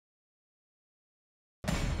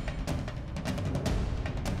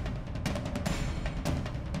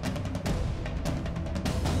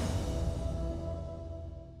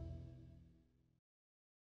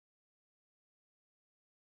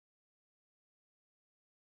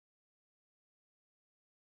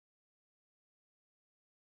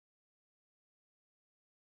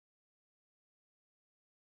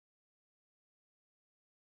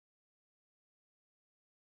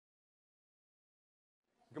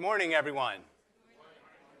Good morning, everyone.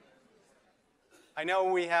 I know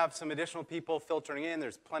we have some additional people filtering in.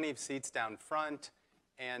 There's plenty of seats down front.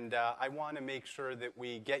 And I want to make sure that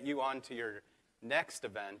we get you onto your next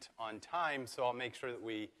event on time, so I'll make sure that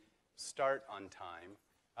we start on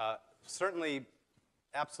time. Certainly,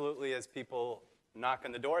 absolutely, as people knock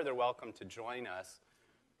on the door, they're welcome to join us.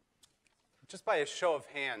 Just by a show of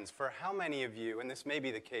hands, for how many of you, and this may be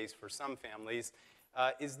the case for some families,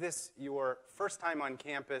 is this your first time on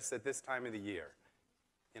campus at this time of the year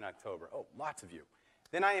in October? Oh, lots of you.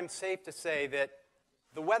 Then I am safe to say that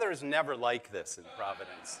the weather is never like this in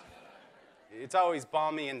Providence. It's always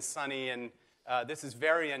balmy and sunny, and this is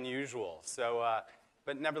very unusual. So,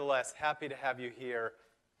 but nevertheless, happy to have you here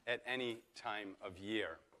at any time of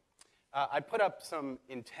year. I put up some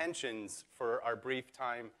intentions for our brief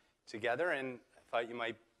time together, and I thought you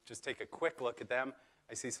might just take a quick look at them.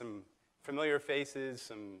 I see some familiar faces,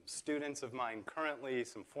 some students of mine currently,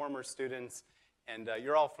 some former students, and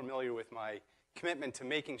you're all familiar with my commitment to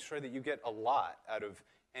making sure that you get a lot out of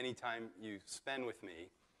any time you spend with me.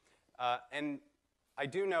 And I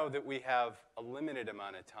do know that we have a limited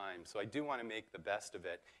amount of time, so I do want to make the best of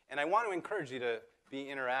it. And I want to encourage you to be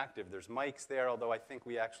interactive. There's mics there, although I think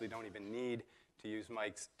we actually don't even need to use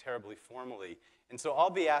mics terribly formally. And so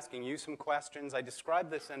I'll be asking you some questions. I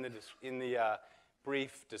described this in the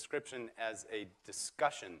brief description as a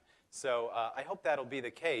discussion. So I hope that'll be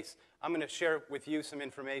the case. I'm going to share with you some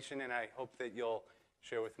information, and I hope that you'll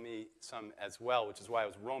share with me some as well, which is why I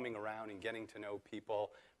was roaming around and getting to know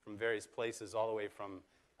people from various places, all the way from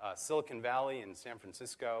Silicon Valley and San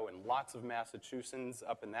Francisco and lots of Massachusetts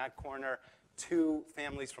up in that corner, 2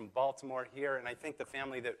 families from Baltimore here, and I think the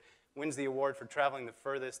family that wins the award for traveling the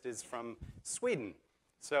furthest is from Sweden.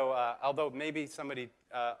 So although maybe somebody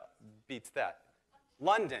beats that.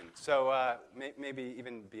 London, so maybe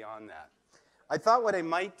even beyond that. I thought what I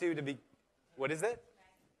might do to be, what is it?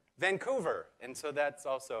 Vancouver, and so that's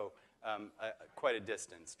also quite a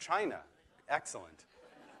distance. China, excellent.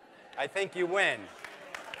 I think you win.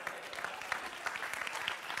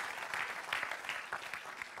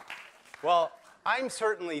 Well, I'm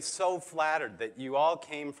certainly so flattered that you all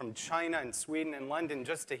came from China and Sweden and London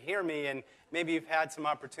just to hear me, and maybe you've had some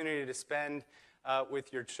opportunity to spend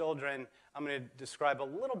with your children. I'm going to describe a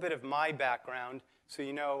little bit of my background so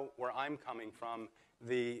you know where I'm coming from.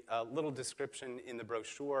 The little description in the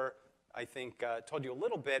brochure, I think, told you a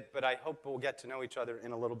little bit, but I hope we'll get to know each other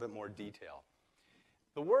in a little bit more detail.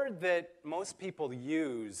 The word that most people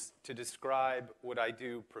use to describe what I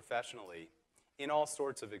do professionally in all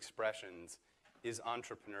sorts of expressions is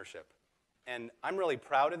entrepreneurship. And I'm really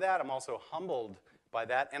proud of that. I'm also humbled by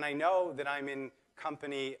that. And I know that I'm in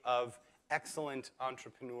company of excellent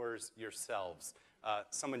entrepreneurs yourselves.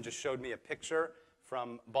 Someone just showed me a picture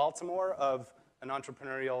from Baltimore of an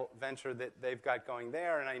entrepreneurial venture that they've got going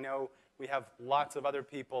there, and I know we have lots of other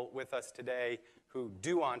people with us today who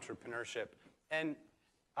do entrepreneurship. And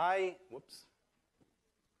I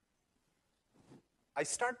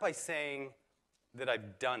start by saying that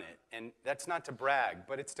I've done it, and that's not to brag,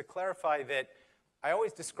 but it's to clarify that I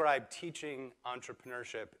always describe teaching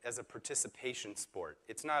entrepreneurship as a participation sport.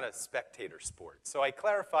 It's not a spectator sport. So I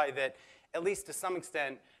clarify that, at least to some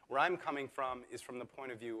extent, where I'm coming from is from the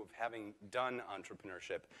point of view of having done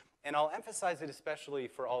entrepreneurship. And I'll emphasize it especially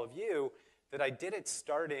for all of you that I did it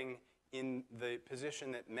starting in the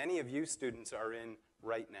position that many of you students are in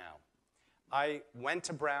right now. I went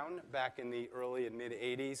to Brown back in the early and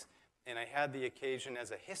mid-'80s, and I had the occasion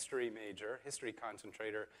as a history major, history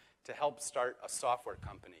concentrator, to help start a software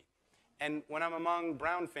company. And when I'm among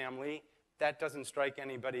Brown family, that doesn't strike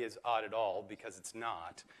anybody as odd at all, because it's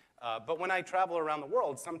not. But when I travel around the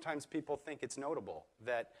world, sometimes people think it's notable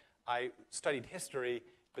that I studied history,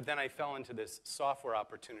 but then I fell into this software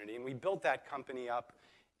opportunity. And we built that company up,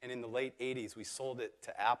 and in the late '80s, we sold it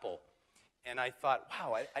to Apple. And I thought,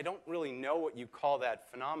 wow, I don't really know what you call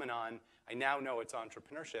that phenomenon. I now know it's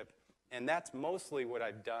entrepreneurship. And that's mostly what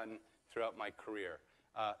I've done throughout my career.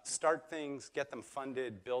 Start things, get them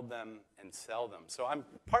funded, build them, and sell them. So I'm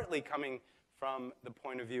partly coming from the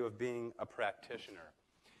point of view of being a practitioner.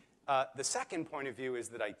 The second point of view is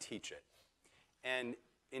that I teach it. And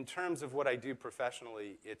in terms of what I do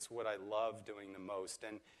professionally, it's what I love doing the most.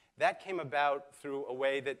 And that came about through a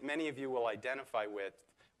way that many of you will identify with,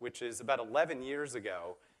 which is about 11 years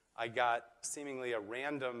ago, I got seemingly a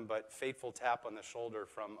random but fateful tap on the shoulder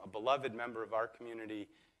from a beloved member of our community,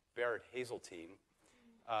 Barrett Hazeltine,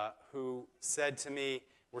 who said to me,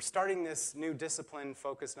 "We're starting this new discipline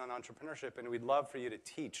focused on entrepreneurship, and we'd love for you to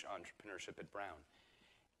teach entrepreneurship at Brown."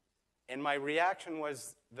 And my reaction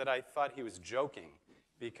was that I thought he was joking,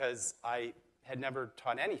 because I had never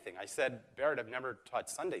taught anything. I said, Barrett, I've never taught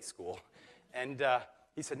Sunday school. And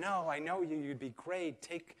he said, no, I know you. You'd be great.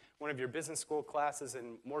 Take one of your business school classes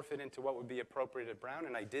and morph it into what would be appropriate at Brown.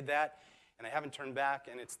 And I did that, and I haven't turned back,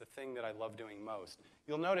 and it's the thing that I love doing most.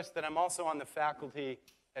 You'll notice that I'm also on the faculty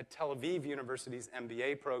at Tel Aviv University's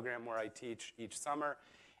MBA program, where I teach each summer.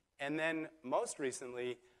 And then most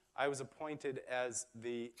recently, I was appointed as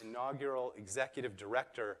the inaugural executive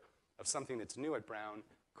director of something that's new at Brown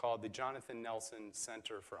called the Jonathan Nelson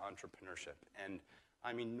Center for Entrepreneurship. And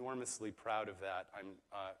I'm enormously proud of that. I'm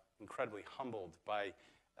incredibly humbled by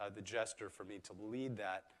the gesture for me to lead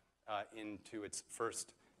that into its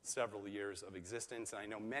first several years of existence. And I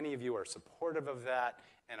know many of you are supportive of that,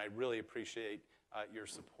 and I really appreciate your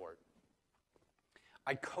support.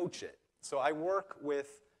 I coach it. So I work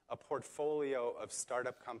with a portfolio of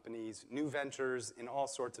startup companies, new ventures in all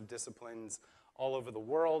sorts of disciplines all over the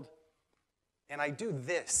world. And I do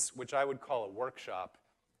this, which I would call a workshop,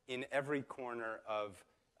 in every corner of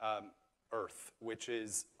Earth, which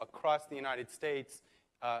is across the United States,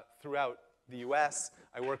 throughout the US.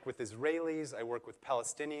 I work with Israelis, I work with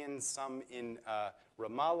Palestinians, some in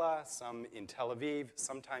Ramallah, some in Tel Aviv,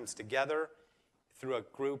 sometimes together through a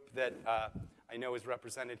group that I know is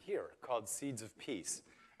represented here called Seeds of Peace.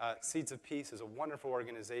 Seeds of Peace is a wonderful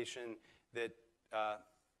organization that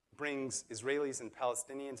brings Israelis and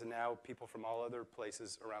Palestinians and now people from all other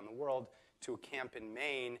places around the world to a camp in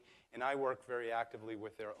Maine, and I work very actively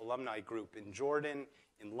with their alumni group in Jordan,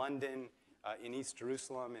 in London, in East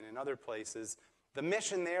Jerusalem, and in other places. The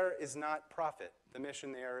mission there is not profit. The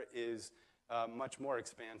mission there is much more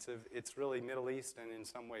expansive. It's really Middle East and in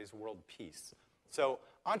some ways world peace. So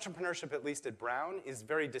entrepreneurship, at least at Brown, is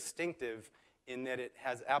very distinctive in that it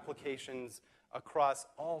has applications across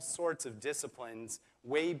all sorts of disciplines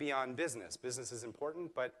way beyond business. Business is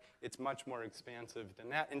important, but it's much more expansive than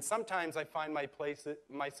that. And sometimes I find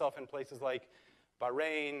myself in places like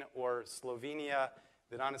Bahrain or Slovenia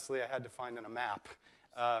that honestly I had to find on a map.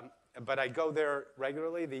 But I go there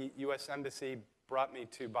regularly. The US Embassy brought me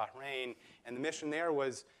to Bahrain, and the mission there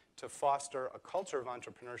was to foster a culture of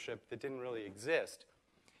entrepreneurship that didn't really exist.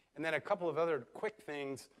 And then a couple of other quick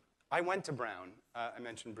things. I went to Brown, I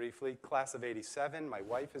mentioned briefly, class of '87. My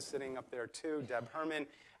wife is sitting up there too, Deb Herman.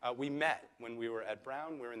 We met when we were at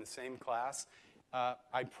Brown. We were in the same class.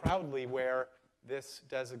 I proudly wear this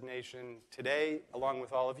designation today, along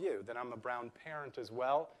with all of you, that I'm a Brown parent as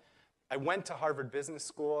well. I went to Harvard Business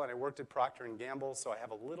School, and I worked at Procter & Gamble, so I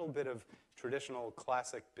have a little bit of traditional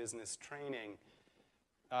classic business training.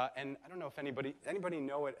 And I don't know if anybody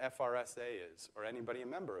know what FRSA is, or anybody a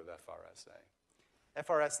member of FRSA?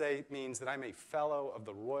 FRSA means that I'm a fellow of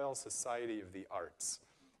the Royal Society of the Arts.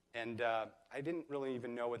 And I didn't really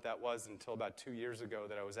even know what that was until about 2 years ago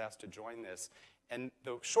that I was asked to join this. And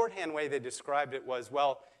the shorthand way they described it was,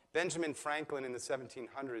 well, Benjamin Franklin in the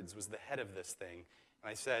 1700s was the head of this thing. And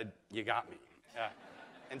I said, you got me.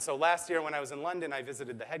 And so last year when I was in London, I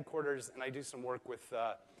visited the headquarters, and I do some work with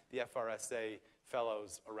the FRSA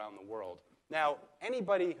fellows around the world. Now,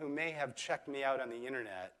 anybody who may have checked me out on the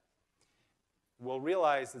internet will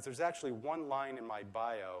realize that there's actually one line in my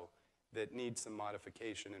bio that needs some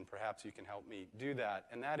modification, and perhaps you can help me do that.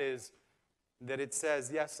 And that is that it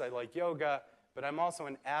says, yes, I like yoga, but I'm also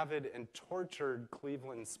an avid and tortured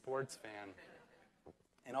Cleveland sports fan.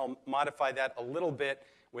 And I'll modify that a little bit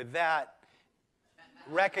with that,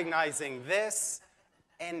 recognizing this.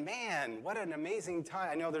 And man, what an amazing time.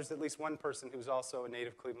 I know there's at least one person who's also a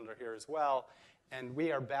native Clevelander here as well, and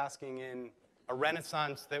we are basking in a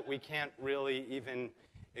renaissance that we can't really even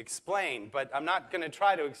explain. But I'm not going to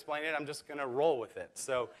try to explain it. I'm just going to roll with it.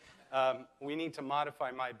 So we need to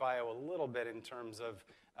modify my bio a little bit in terms of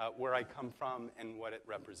where I come from and what it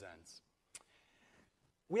represents.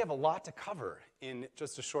 We have a lot to cover in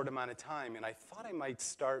just a short amount of time, and I thought I might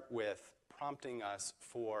start with prompting us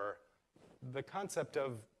for the concept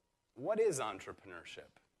of what is entrepreneurship.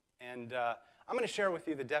 And I'm going to share with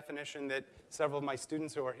you the definition that several of my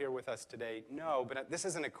students who are here with us today know, but this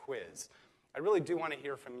isn't a quiz. I really do want to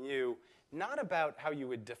hear from you, not about how you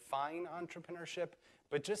would define entrepreneurship,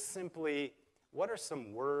 but just simply what are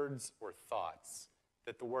some words or thoughts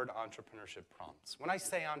that the word entrepreneurship prompts. When I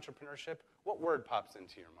say entrepreneurship, what word pops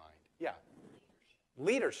into your mind? Yeah.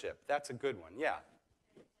 Leadership, that's a good one, yeah.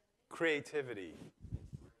 Creativity.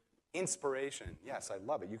 Inspiration, yes, I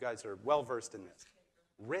love it. You guys are well-versed in this.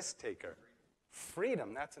 Risk taker.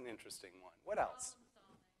 Freedom, that's an interesting one. What else?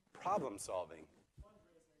 Problem solving.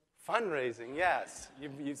 Fundraising, yes.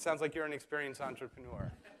 You sounds like you're an experienced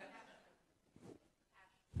entrepreneur.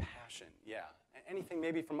 Passion, yeah. Anything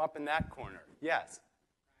maybe from up in that corner? Yes.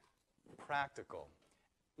 Practical.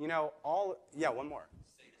 You know, yeah, one more.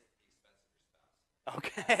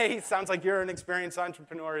 Okay, sounds like you're an experienced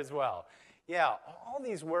entrepreneur as well. Yeah, all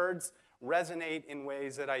these words resonate in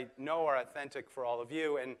ways that I know are authentic for all of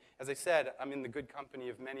you. And as I said, I'm in the good company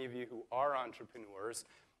of many of you who are entrepreneurs.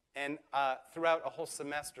 And throughout a whole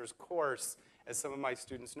semester's course, as some of my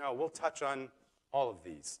students know, we'll touch on all of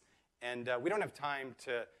these. And we don't have time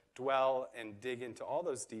to dwell and dig into all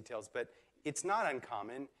those details, but it's not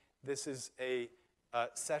uncommon. This is a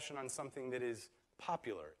session on something that is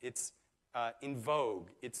popular. It's in vogue.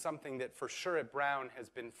 It's something that for sure at Brown has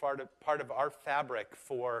been part of our fabric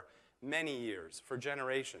for many years, for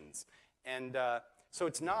generations. And so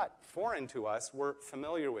it's not foreign to us. We're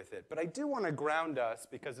familiar with it. But I do want to ground us,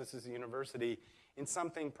 because this is a university, in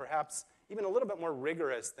something perhaps even a little bit more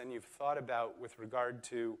rigorous than you've thought about with regard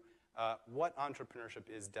to what entrepreneurship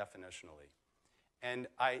is definitionally. And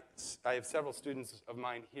I have several students of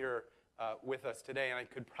mine here with us today, and I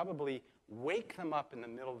could probably wake them up in the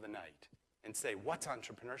middle of the night and say, what's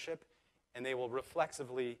entrepreneurship? And they will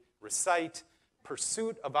reflexively recite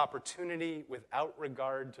pursuit of opportunity without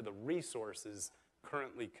regard to the resources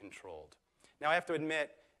currently controlled. Now, I have to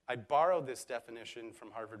admit, I borrowed this definition from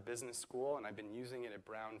Harvard Business School, and I've been using it at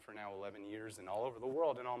Brown for now 11 years and all over the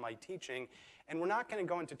world in all my teaching. And we're not going to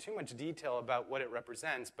go into too much detail about what it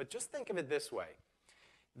represents, but just think of it this way,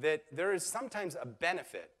 that there is sometimes a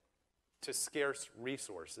benefit to scarce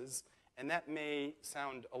resources. And that may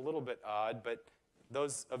sound a little bit odd, but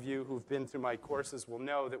those of you who've been through my courses will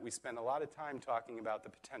know that we spend a lot of time talking about the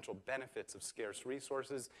potential benefits of scarce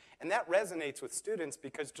resources. And that resonates with students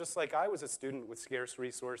because just like I was a student with scarce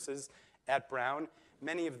resources at Brown,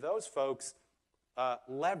 many of those folks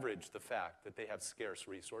leverage the fact that they have scarce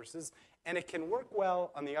resources. And it can work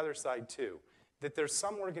well on the other side too, that there's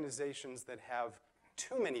some organizations that have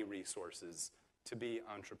too many resources to be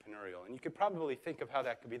entrepreneurial. And you could probably think of how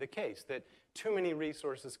that could be the case, that too many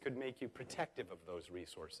resources could make you protective of those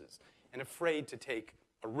resources and afraid to take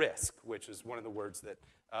a risk, which is one of the words that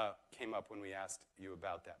came up when we asked you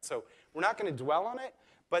about that. So we're not going to dwell on it,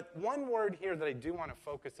 but one word here that I do want to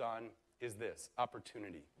focus on is this,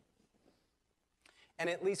 opportunity. And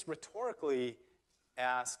at least rhetorically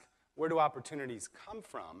ask, where do opportunities come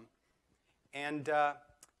from? And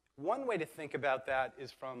one way to think about that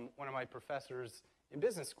is from one of my professors in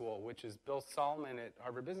business school, which is Bill Solomon at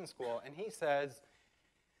Harvard Business School. And he says,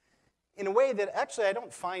 in a way that actually I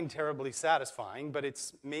don't find terribly satisfying, but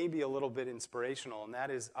it's maybe a little bit inspirational, and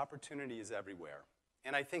that is opportunity is everywhere.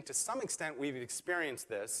 And I think to some extent we've experienced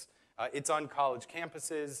this. It's on college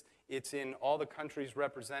campuses. It's in all the countries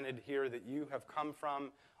represented here that you have come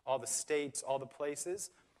from, all the states, all the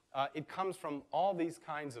places. It comes from all these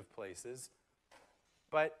kinds of places.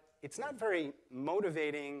 But it's not very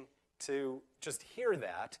motivating to just hear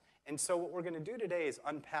that. And so what we're going to do today is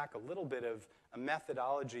unpack a little bit of a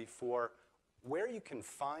methodology for where you can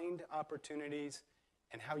find opportunities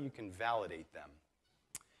and how you can validate them.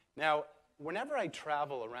 Now, whenever I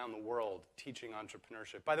travel around the world teaching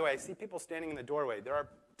entrepreneurship, by the way, I see people standing in the doorway. There are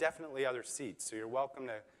definitely other seats, so you're welcome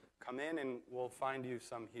to come in and we'll find you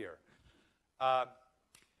some here.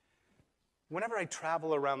 Whenever I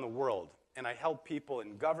travel around the world, and I help people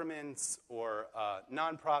in governments or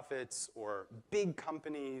nonprofits or big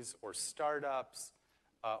companies or startups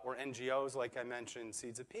or NGOs, like I mentioned,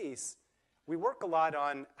 Seeds of Peace, we work a lot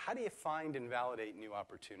on how do you find and validate new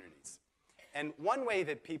opportunities. And one way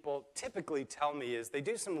that people typically tell me is they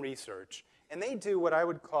do some research, and they do what I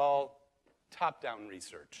would call top-down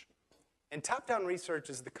research. And top-down research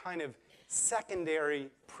is the kind of secondary,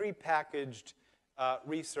 prepackaged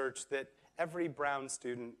research that every Brown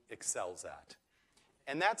student excels at.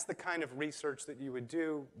 And that's the kind of research that you would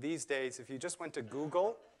do these days if you just went to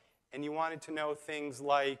Google and you wanted to know things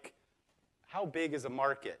like how big is a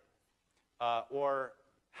market, or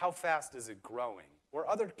how fast is it growing, or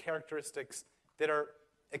other characteristics that are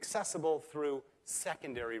accessible through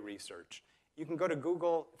secondary research. You can go to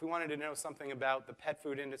Google. If we wanted to know something about the pet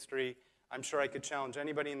food industry, I'm sure I could challenge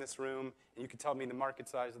anybody in this room, and you could tell me the market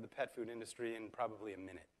size of the pet food industry in probably a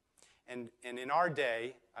minute. And in our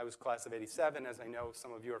day, I was class of '87, as I know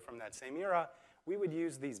some of you are from that same era, we would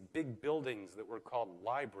use these big buildings that were called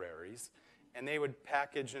libraries, and they would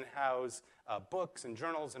package and house books and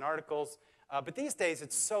journals and articles. But these days,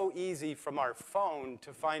 it's so easy from our phone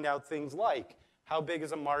to find out things like how big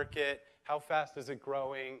is a market, how fast is it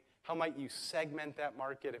growing, how might you segment that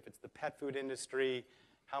market if it's the pet food industry,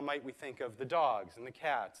 how might we think of the dogs and the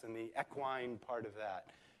cats and the equine part of that.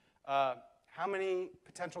 How many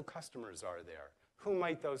potential customers are there? Who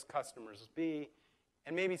might those customers be?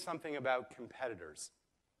 And maybe something about competitors.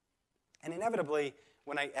 And inevitably,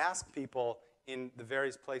 when I ask people in the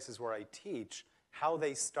various places where I teach, how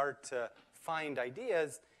they start to find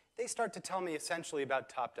ideas, they start to tell me essentially about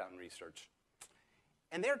top-down research.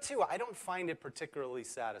 And there, too, I don't find it particularly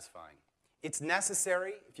satisfying. It's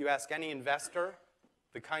necessary. If you ask any investor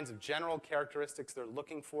the kinds of general characteristics they're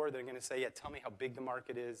looking for, they're going to say, yeah, tell me how big the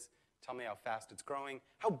market is. Tell me how fast it's growing.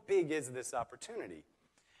 How big is this opportunity?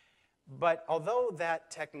 But although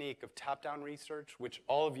that technique of top-down research, which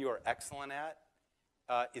all of you are excellent at,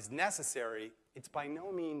 is necessary, it's by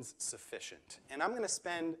no means sufficient. And I'm going to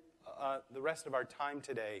spend the rest of our time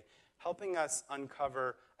today helping us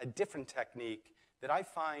uncover a different technique that I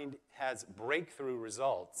find has breakthrough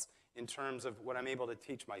results in terms of what I'm able to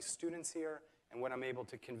teach my students here and what I'm able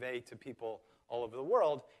to convey to people all over the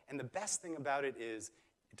world. And the best thing about it is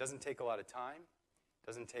it doesn't take a lot of time. It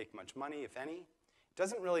doesn't take much money, if any. It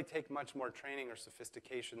doesn't really take much more training or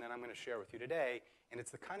sophistication than I'm going to share with you today. And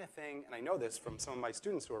it's the kind of thing, and I know this from some of my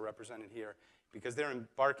students who are represented here, because they're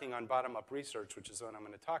embarking on bottom-up research, which is what I'm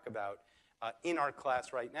going to talk about in our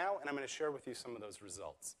class right now, and I'm going to share with you some of those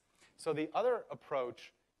results. So the other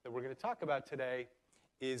approach that we're going to talk about today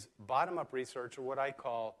is bottom-up research, or what I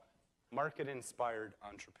call market-inspired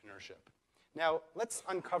entrepreneurship. Now, let's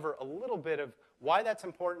uncover a little bit of why that's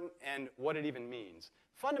important and what it even means.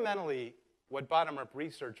 Fundamentally, what bottom-up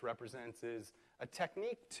research represents is a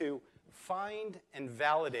technique to find and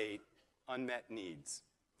validate unmet needs.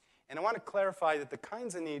 And I want to clarify that the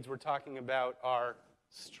kinds of needs we're talking about are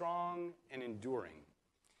strong and enduring.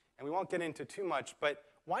 And we won't get into too much, but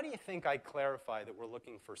why do you think I clarify that we're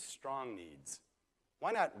looking for strong needs?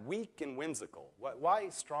 Why not weak and whimsical? Why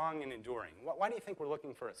strong and enduring? Why do you think we're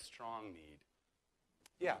looking for a strong need?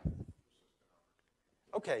 Yeah.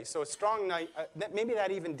 Okay, so a strong need, maybe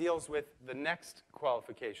that even deals with the next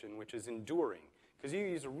qualification, which is enduring, because you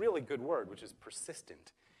use a really good word, which is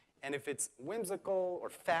persistent. And if it's whimsical or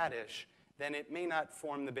faddish, then it may not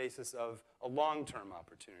form the basis of a long-term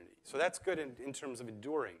opportunity. So that's good in terms of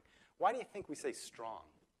enduring. Why do you think we say strong?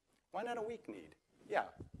 Why not a weak need? Yeah.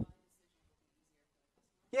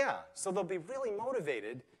 Yeah, so they'll be really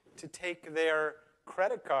motivated to take their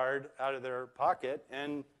credit card out of their pocket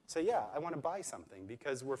and say, yeah, I want to buy something,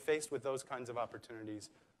 because we're faced with those kinds of opportunities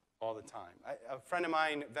all the time. A friend of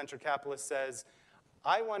mine, venture capitalist, says,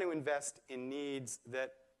 I want to invest in needs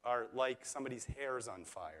that are like somebody's hair's on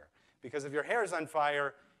fire. Because if your hair's on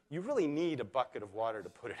fire, you really need a bucket of water to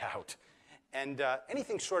put it out. And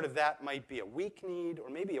anything short of that might be a weak need or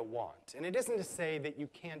maybe a want. And it isn't to say that you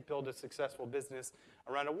can't build a successful business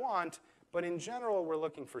around a want, but in general, we're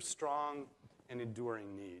looking for strong and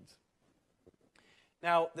enduring needs.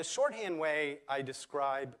 Now, the shorthand way I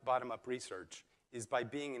describe bottom-up research is by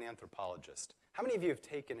being an anthropologist. How many of you have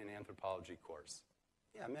taken an anthropology course?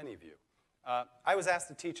 Yeah, many of you. I was asked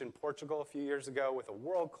to teach in Portugal a few years ago with a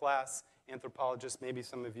world-class anthropologist, maybe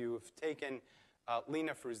some of you have taken,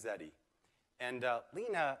 Lina Fruzetti. And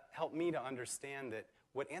Lina helped me to understand that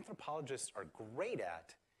what anthropologists are great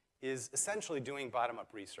at is essentially doing bottom-up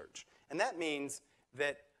research. And that means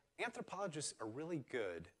that anthropologists are really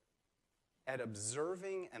good at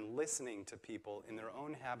observing and listening to people in their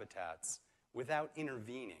own habitats without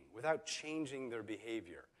intervening, without changing their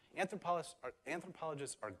behavior.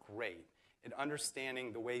 Anthropologists are great at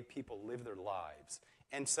understanding the way people live their lives.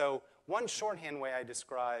 And so one shorthand way I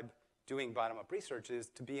describe doing bottom-up research is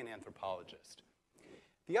to be an anthropologist.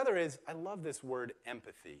 The other is, I love this word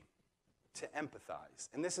empathy, to empathize.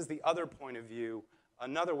 And this is the other point of view,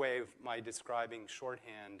 another way of my describing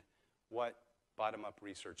shorthand what bottom-up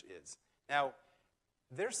research is. Now,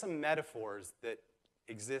 there's some metaphors that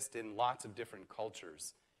exist in lots of different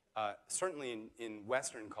cultures, certainly in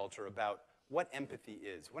Western culture, about what empathy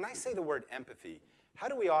is. When I say the word empathy, how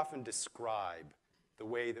do we often describe the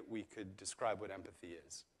way that we could describe what empathy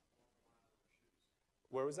is?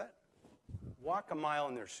 Where was that? Walk a mile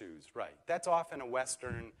in their shoes, right. That's often a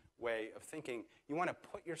Western way of thinking. You want to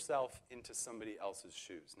put yourself into somebody else's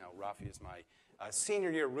shoes. Now, Rafi is my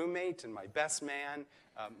senior year roommate and my best man,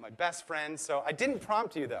 my best friend. So I didn't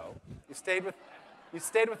prompt you, though. You stayed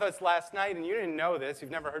with us last night, and you didn't know this.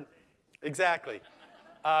 You've never heard. Exactly.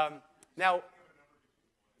 Now,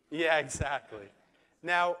 yeah, exactly.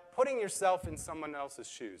 Now, putting yourself in someone else's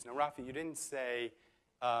shoes. Now, Rafi, you didn't say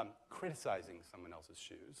criticizing someone else's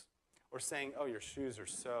shoes, or saying, oh, your shoes are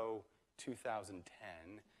so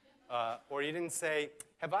 2010. Or you didn't say,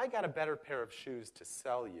 have I got a better pair of shoes to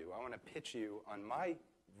sell you? I want to pitch you on my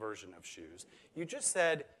version of shoes. You just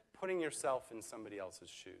said putting yourself in somebody else's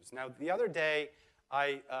shoes. Now, the other day,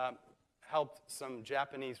 I helped some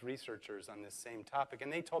Japanese researchers on this same topic,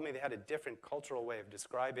 and they told me they had a different cultural way of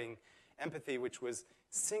describing empathy, which was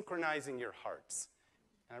synchronizing your hearts.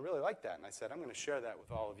 And I really liked that, and I said, I'm going to share that with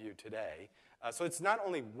all of you today. So it's not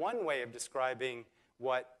only one way of describing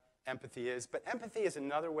what empathy is, but empathy is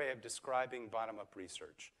another way of describing bottom-up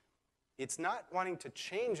research. It's not wanting to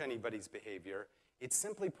change anybody's behavior. It's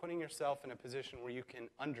simply putting yourself in a position where you can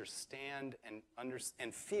understand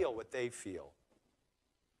and feel what they feel.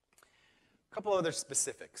 A couple other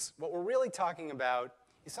specifics. What we're really talking about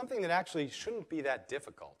is something that actually shouldn't be that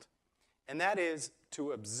difficult, and that is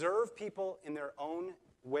to observe people in their own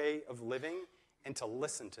way of living and to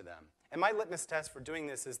listen to them. And my litmus test for doing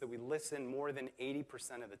this is that we listen more than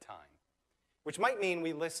 80% of the time, which might mean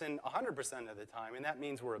we listen 100% of the time, and that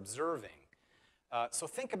means we're observing. So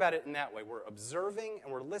think about it in that way. We're observing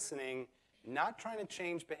and we're listening, not trying to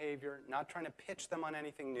change behavior, not trying to pitch them on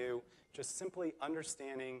anything new, just simply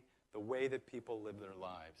understanding the way that people live their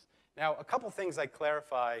lives. Now, a couple things I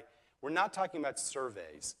clarify. We're not talking about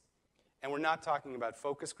surveys, and we're not talking about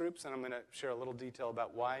focus groups, and I'm going to share a little detail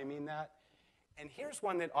about why I mean that. And here's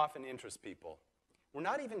one that often interests people. We're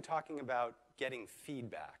not even talking about getting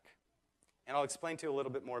feedback. And I'll explain to you a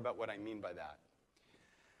little bit more about what I mean by that.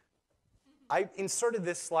 I inserted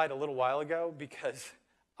this slide a little while ago because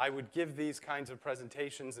I would give these kinds of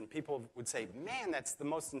presentations and people would say, man, that's the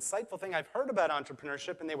most insightful thing I've heard about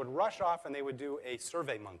entrepreneurship, and they would rush off and they would do a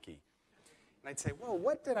survey monkey. And I'd say, well,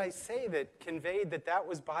 what did I say that conveyed that that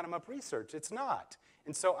was bottom-up research? It's not.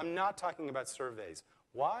 And so I'm not talking about surveys.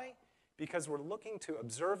 Why? Because we're looking to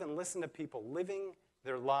observe and listen to people living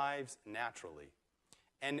their lives naturally.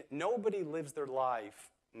 And nobody lives their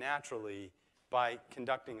life naturally by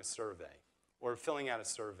conducting a survey or filling out a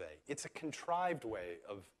survey. It's a contrived way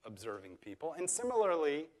of observing people. And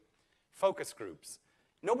similarly, focus groups.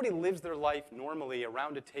 Nobody lives their life normally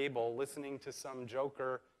around a table listening to some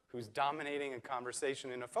joker who's dominating a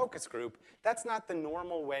conversation in a focus group. That's not the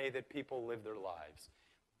normal way that people live their lives.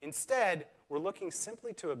 Instead, we're looking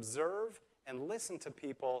simply to observe and listen to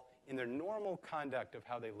people in their normal conduct of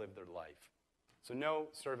how they live their life. So no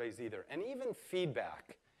surveys either. And even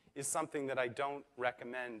feedback is something that I don't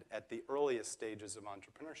recommend at the earliest stages of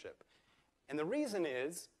entrepreneurship. And the reason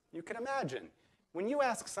is, you can imagine, when you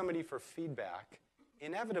ask somebody for feedback,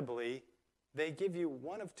 inevitably, they give you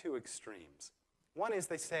one of two extremes. One is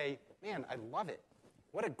they say, man, I love it.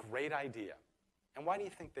 What a great idea. And why do you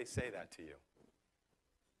think they say that to you?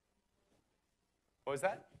 What was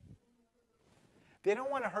that? They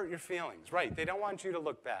don't want to hurt your feelings, right? They don't want you to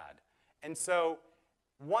look bad. And so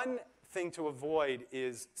one thing to avoid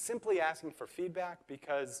is simply asking for feedback,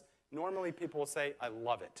 because normally people will say, I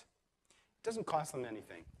love it. It doesn't cost them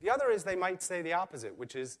anything. The other is they might say the opposite,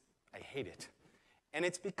 which is, I hate it. And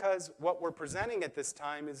it's because what we're presenting at this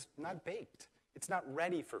time is not baked. It's not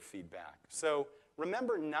ready for feedback. So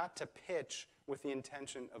remember not to pitch with the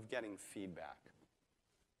intention of getting feedback.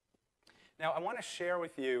 Now, I want to share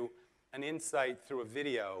with you an insight through a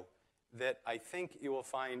video that I think you will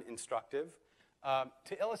find instructive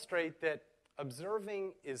to illustrate that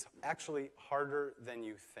observing is actually harder than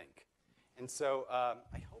you think. And so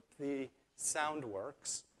I hope the sound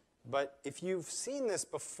works. But if you've seen this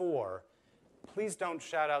before, please don't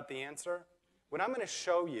shout out the answer. What I'm going to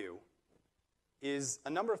show you is a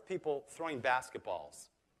number of people throwing basketballs.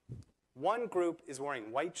 One group is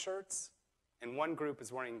wearing white shirts, and one group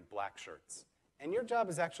is wearing black shirts. And your job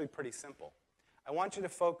is actually pretty simple. I want you to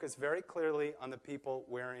focus very clearly on the people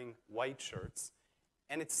wearing white shirts,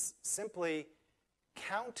 and it's simply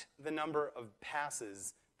count the number of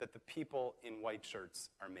passes that the people in white shirts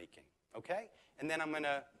are making, okay? And then I'm going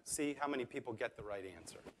to see how many people get the right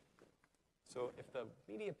answer. So if the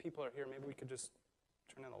media people are here, maybe we could just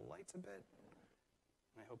turn on the lights a bit.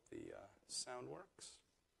 I hope the sound works.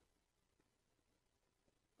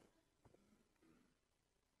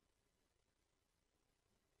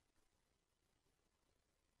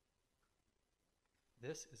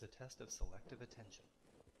 This is a test of selective attention.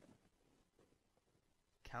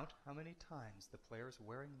 Count how many times the players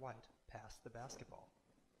wearing white pass the basketball.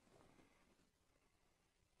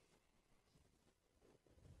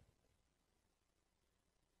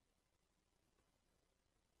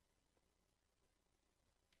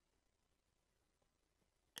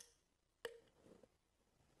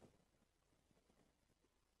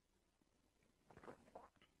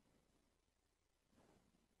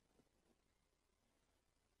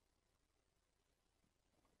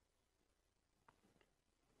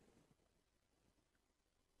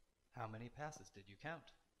 How many passes did you count?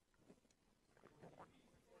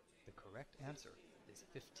 The correct answer is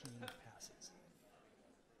 15 passes.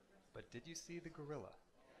 But did you see the gorilla?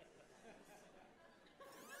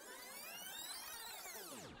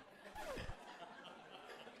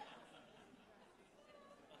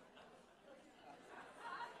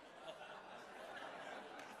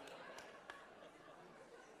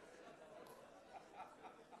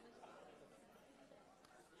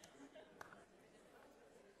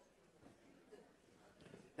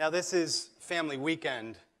 Now, this is family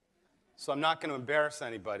weekend, so I'm not going to embarrass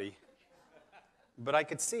anybody, but I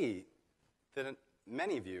could see that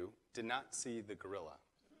many of you did not see the gorilla.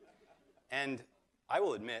 And I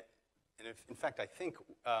will admit, and in fact, I think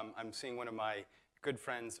I'm seeing one of my good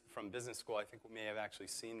friends from business school. I think we may have actually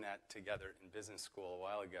seen that together in business school a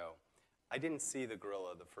while ago. I didn't see the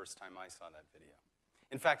gorilla the first time I saw that video.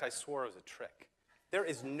 In fact, I swore it was a trick. There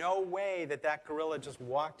is no way that that gorilla just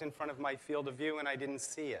walked in front of my field of view and I didn't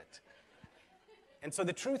see it. And so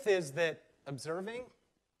the truth is that observing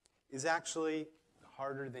is actually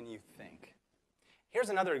harder than you think. Here's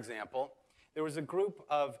another example. There was a group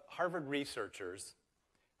of Harvard researchers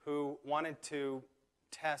who wanted to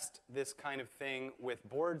test this kind of thing with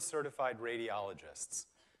board-certified radiologists.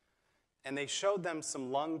 And they showed them some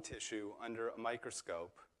lung tissue under a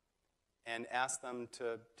microscope and asked them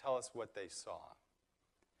to tell us what they saw.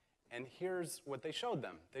 And here's what they showed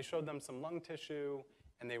them. They showed them some lung tissue,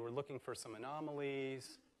 and they were looking for some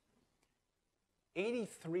anomalies.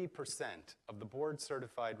 83% of the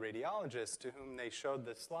board-certified radiologists to whom they showed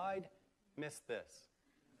this slide missed this.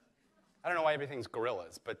 I don't know why everything's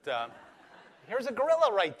gorillas, but here's a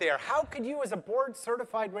gorilla right there. How could you, as a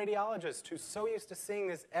board-certified radiologist who's so used to seeing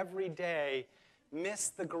this every day, miss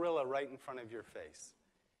the gorilla right in front of your face?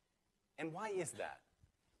 And why is that?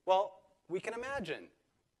 Well, we can imagine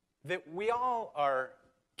that we all are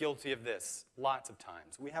guilty of this lots of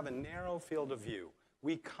times. We have a narrow field of view.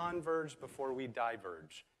 We converge before we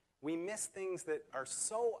diverge. We miss things that are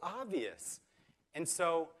so obvious. And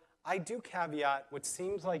so I do caveat what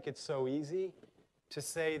seems like it's so easy to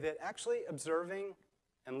say that actually observing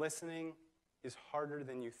and listening is harder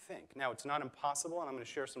than you think. Now, it's not impossible, and I'm going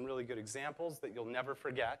to share some really good examples that you'll never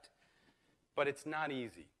forget, but it's not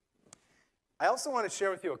easy. I also want to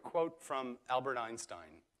share with you a quote from Albert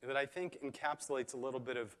Einstein that I think encapsulates a little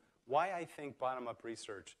bit of why I think bottom-up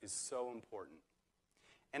research is so important.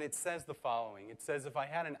 And it says the following. It says, if I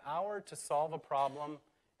had an hour to solve a problem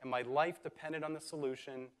and my life depended on the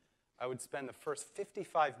solution, I would spend the first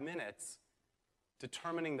 55 minutes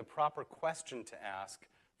determining the proper question to ask.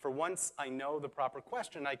 For once I know the proper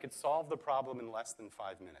question, I could solve the problem in less than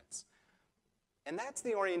 5 minutes. And that's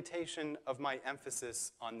the orientation of my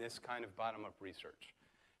emphasis on this kind of bottom-up research,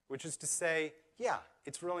 which is to say, yeah,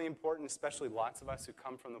 it's really important, especially lots of us who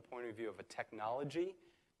come from the point of view of a technology,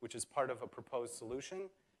 which is part of a proposed solution,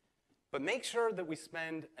 but make sure that we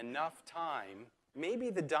spend enough time, maybe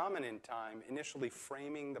the dominant time, initially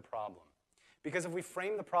framing the problem. Because if we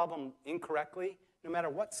frame the problem incorrectly, no matter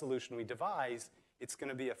what solution we devise, it's going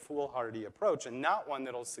to be a foolhardy approach and not one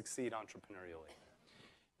that'll succeed entrepreneurially.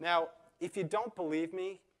 Now, if you don't believe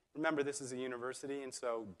me, remember this is a university, and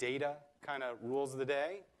so data kind of rules the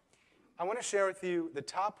day. I want to share with you the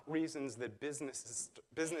top reasons that business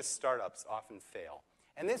startups often fail.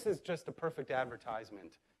 And this is just a perfect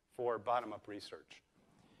advertisement for bottom-up research.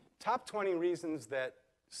 Top 20 reasons that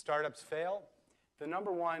startups fail. The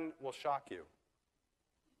number one will shock you.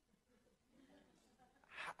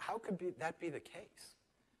 How could that be the case?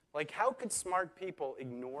 Like, how could smart people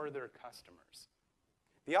ignore their customers?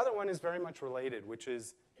 The other one is very much related, which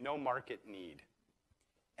is no market need.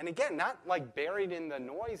 And again, not like buried in the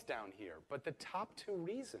noise down here, but the top two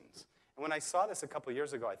reasons. And when I saw this a couple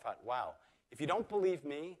years ago, I thought, wow, if you don't believe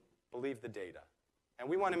me, believe the data. And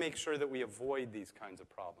we want to make sure that we avoid these kinds of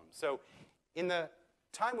problems. So in the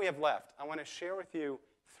time we have left, I want to share with you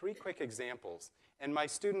 3 quick examples. And my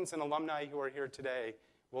students and alumni who are here today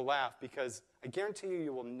will laugh because I guarantee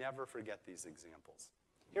you will never forget these examples.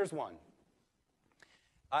 Here's one.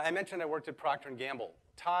 I mentioned I worked at Procter & Gamble.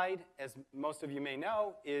 Tide, as most of you may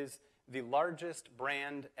know, is the largest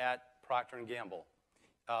brand at Procter & Gamble,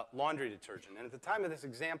 laundry detergent. And at the time of this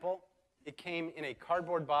example, it came in a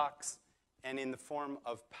cardboard box and in the form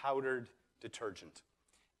of powdered detergent.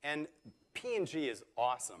 And P&G is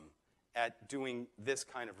awesome at doing this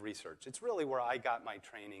kind of research. It's really where I got my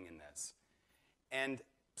training in this. And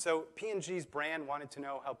so P&G's brand wanted to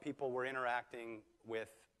know how people were interacting with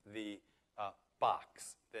the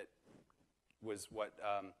box that was what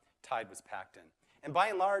Tide was packed in. And by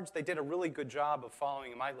and large, they did a really good job of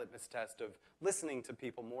following my litmus test of listening to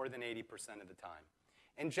people more than 80% of the time.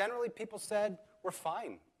 And generally, people said, we're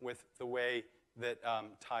fine with the way that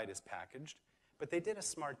Tide is packaged. But they did a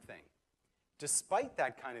smart thing. Despite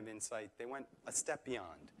that kind of insight, they went a step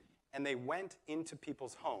beyond. And they went into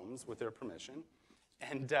people's homes with their permission.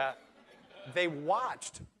 And they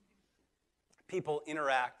watched people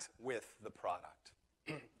interact with the product.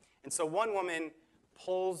 And so one woman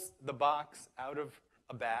pulls the box out of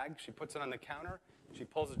a bag. She puts it on the counter. She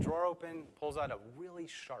pulls a drawer open, pulls out a really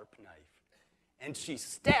sharp knife. And she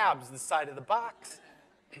stabs the side of the box.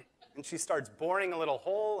 And she starts boring a little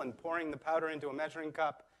hole and pouring the powder into a measuring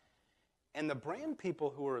cup. And the brand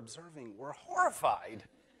people who were observing were horrified.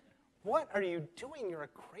 What are you doing? You're a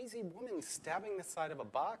crazy woman stabbing the side of a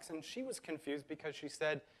box. And she was confused because she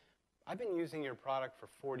said, I've been using your product for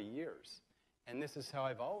 40 years, and this is how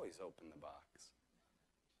I've always opened the box.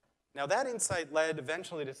 Now that insight led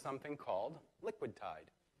eventually to something called liquid tide.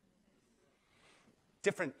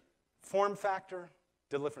 Different form factor,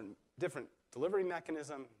 different delivery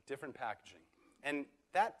mechanism, different packaging. And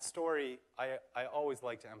that story, I always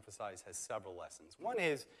like to emphasize, has several lessons. One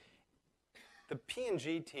is, the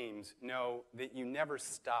P&G teams know that you never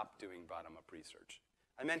stop doing bottom-up research.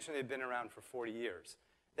 I mentioned they'd been around for 40 years.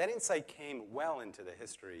 That insight came well into the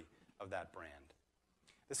history of that brand.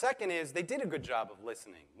 The second is, they did a good job of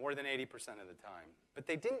listening, more than 80% of the time. But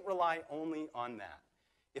they didn't rely only on that.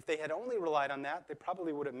 If they had only relied on that, they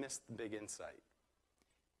probably would have missed the big insight.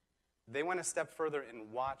 They went a step further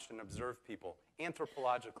and watched and observed people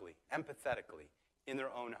anthropologically, empathetically, in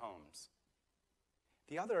their own homes.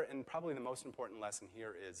 The other, and probably the most important lesson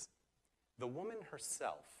here is, the woman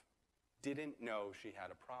herself didn't know she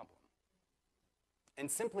had a problem. And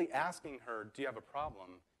simply asking her, do you have a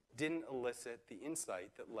problem, didn't elicit the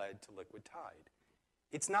insight that led to liquid tide.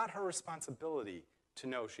 It's not her responsibility to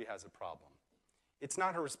know she has a problem. It's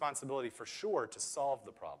not her responsibility for sure to solve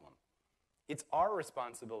the problem. It's our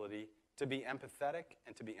responsibility to be empathetic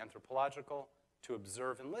and to be anthropological, to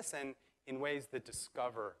observe and listen in ways that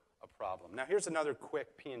discover a problem. Now here's another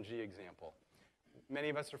quick P&G example. Many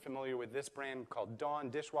of us are familiar with this brand called Dawn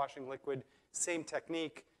dishwashing liquid. Same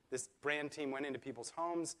technique. This brand team went into people's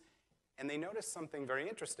homes, and they noticed something very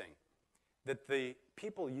interesting, that the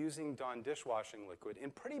people using Dawn dishwashing liquid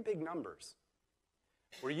in pretty big numbers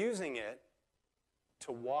were using it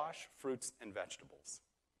to wash fruits and vegetables.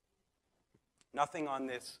 Nothing on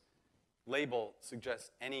this label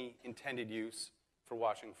suggests any intended use for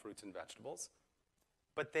washing fruits and vegetables,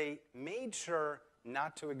 but they made sure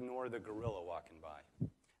not to ignore the gorilla walking by.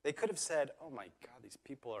 They could have said, oh my God, these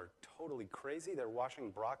people are totally crazy. They're washing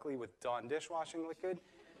broccoli with Dawn dishwashing liquid.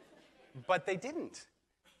 But they didn't.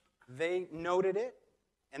 They noted it,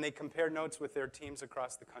 and they compared notes with their teams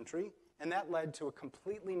across the country, and that led to a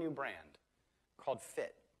completely new brand called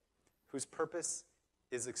Fit, whose purpose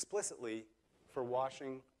is explicitly for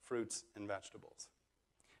washing fruits and vegetables.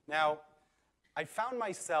 Now, I found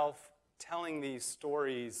myself telling these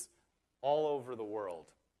stories all over the world,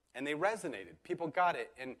 and they resonated. People got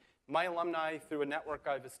it, and my alumni, through a network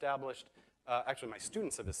I've established, actually my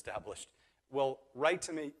students have established, will write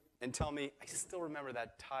to me and tell me, I still remember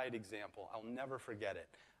that Tide example. I'll never forget it.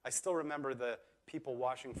 I still remember the people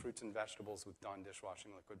washing fruits and vegetables with Dawn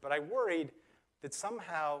dishwashing liquid. But I worried that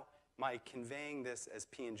somehow my conveying this as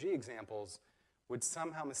P&G examples would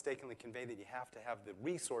somehow mistakenly convey that you have to have the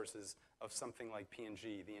resources of something like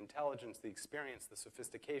P&G, the intelligence, the experience, the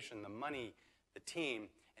sophistication, the money, the team,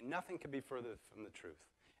 and nothing could be further from the truth.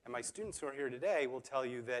 And my students who are here today will tell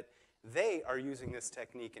you that they are using this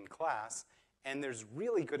technique in class, and there's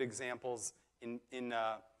really good examples in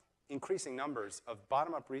increasing numbers of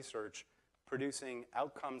bottom-up research producing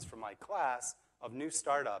outcomes from my class of new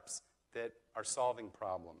startups that are solving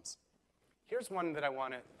problems. Here's one that I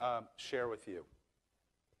want to share with you.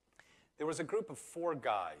 There was a group of 4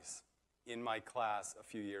 guys in my class a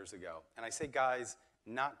few years ago, and I say guys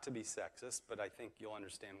not to be sexist, but I think you'll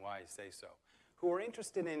understand why I say so, who were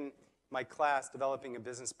interested in my class developing a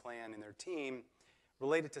business plan in their team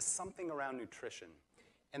related to something around nutrition.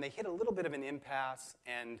 And they hit a little bit of an impasse,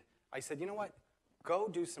 and I said, you know what? Go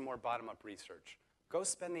do some more bottom-up research. Go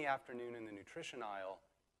spend the afternoon in the nutrition aisle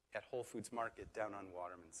at Whole Foods Market down on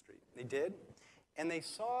Waterman Street. They did, and they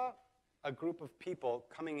saw a group of people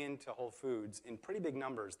coming into Whole Foods in pretty big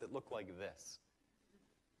numbers that looked like this.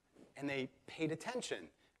 And they paid attention.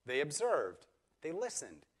 They observed. They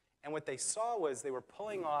listened. And what they saw was they were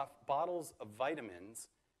pulling off bottles of vitamins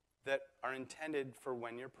that are intended for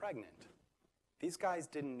when you're pregnant. These guys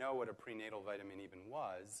didn't know what a prenatal vitamin even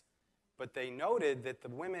was, but they noted that the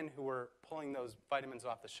women who were pulling those vitamins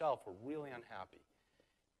off the shelf were really unhappy.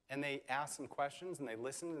 And they asked some questions, and they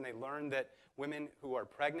listened, and they learned that women who are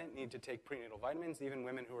pregnant need to take prenatal vitamins. Even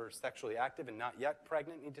women who are sexually active and not yet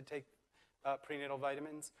pregnant need to take prenatal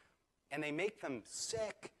vitamins. And they make them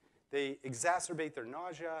sick. They exacerbate their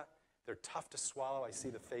nausea. They're tough to swallow. I see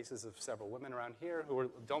the faces of several women around here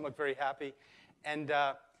who don't look very happy. And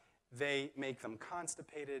they make them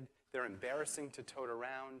constipated. They're embarrassing to tote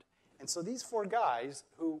around. And so these 4 guys,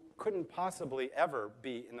 who couldn't possibly ever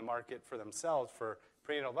be in the market for themselves for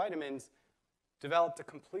prenatal vitamins, developed a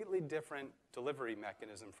completely different delivery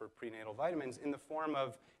mechanism for prenatal vitamins in the form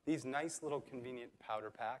of these nice little convenient powder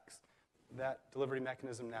packs. That delivery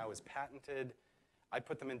mechanism now is patented. I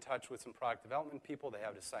put them in touch with some product development people. They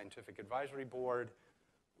have a scientific advisory board.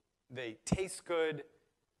 They taste good.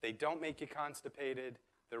 They don't make you constipated.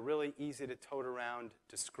 They're really easy to tote around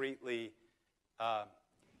discreetly.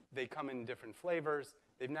 They come in different flavors.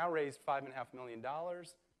 They've now raised $5.5 million.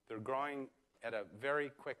 They're growing at a very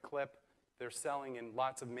quick clip. They're selling in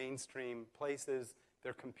lots of mainstream places.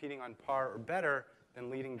 They're competing on par or better than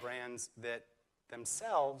leading brands that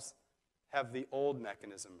themselves have the old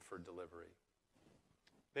mechanism for delivery.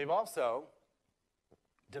 They've also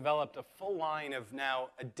developed a full line of now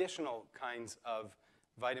additional kinds of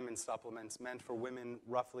vitamin supplements meant for women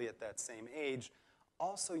roughly at that same age,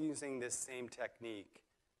 also using this same technique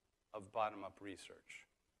of bottom-up research.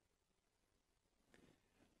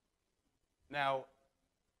 Now,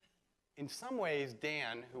 in some ways,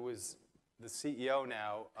 Dan, who is the CEO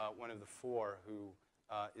now, one of the four who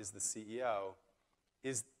is the CEO,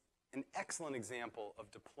 is an excellent example of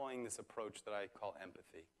deploying this approach that I call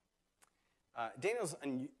empathy. Daniel's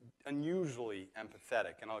unusually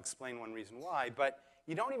empathetic, and I'll explain one reason why, but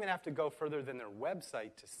you don't even have to go further than their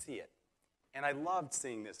website to see it. And I loved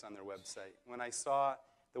seeing this on their website. When I saw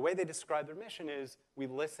the way they describe their mission is, we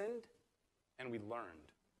listened and we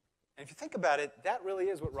learned. And if you think about it, that really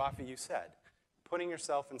is what, Rafi, you said, putting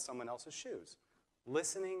yourself in someone else's shoes,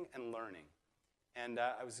 listening and learning. And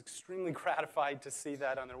I was extremely gratified to see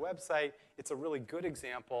that on their website. It's a really good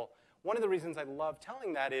example. One of the reasons I love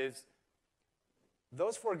telling that is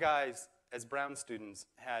those four guys, as Brown students,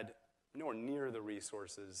 had nowhere near the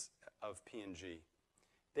resources of P&G.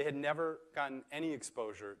 They had never gotten any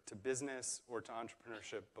exposure to business or to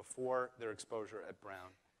entrepreneurship before their exposure at Brown.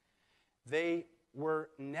 They were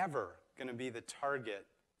never going to be the target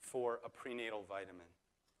for a prenatal vitamin.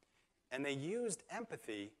 And they used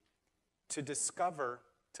empathy to discover,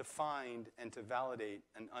 to find, and to validate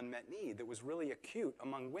an unmet need that was really acute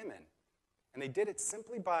among women. And they did it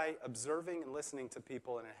simply by observing and listening to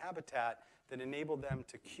people in a habitat that enabled them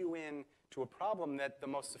to cue in to a problem that the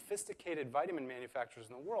most sophisticated vitamin manufacturers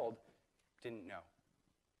in the world didn't know.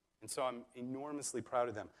 And so I'm enormously proud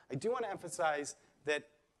of them. I do want to emphasize that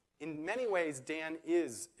in many ways, Dan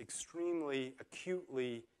is extremely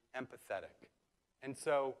acutely empathetic. And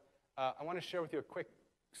so I want to share with you a quick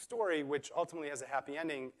story which ultimately has a happy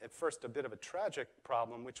ending, at first a bit of a tragic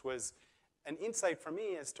problem, which was an insight for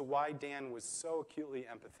me as to why Dan was so acutely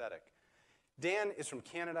empathetic. Dan is from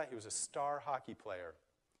Canada. He was a star hockey player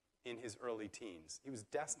in his early teens. He was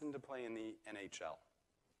destined to play in the NHL.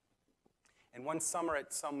 And one summer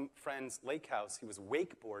at some friend's lake house, he was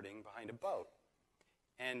wakeboarding behind a boat.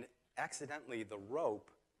 And accidentally, the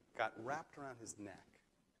rope got wrapped around his neck.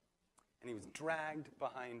 And he was dragged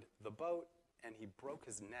behind the boat, and he broke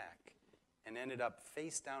his neck and ended up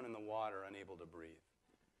face down in the water, unable to breathe.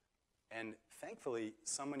 And thankfully,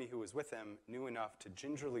 somebody who was with him knew enough to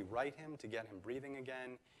gingerly right him to get him breathing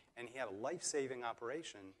again, and he had a life-saving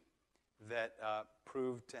operation that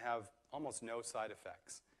proved to have almost no side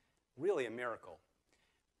effects. Really a miracle.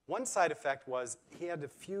 One side effect was he had to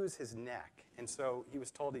fuse his neck, and so he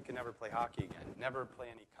was told he could never play hockey again, never play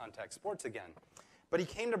any contact sports again. But he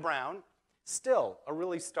came to Brown, still a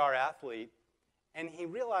really star athlete, and he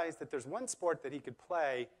realized that there's one sport that he could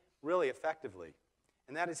play really effectively,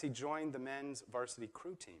 and that is he joined the men's varsity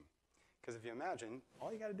crew team. Because if you imagine,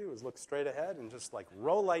 all you got to do is look straight ahead and just like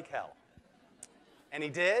row like hell. And he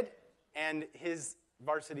did, and his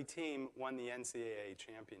varsity team won the NCAA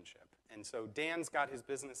championship. And so Dan's got his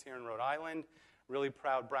business here in Rhode Island, really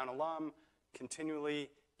proud Brown alum, continually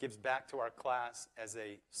gives back to our class as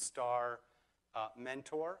a star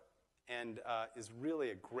mentor, and is really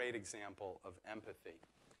a great example of empathy.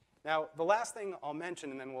 Now, the last thing I'll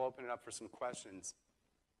mention, and then we'll open it up for some questions,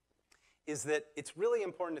 is that it's really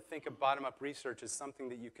important to think of bottom-up research as something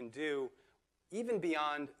that you can do even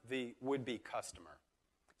beyond the would-be customer.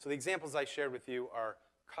 So the examples I shared with you are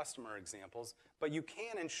customer examples, but you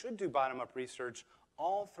can and should do bottom-up research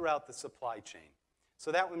all throughout the supply chain.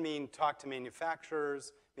 So that would mean talk to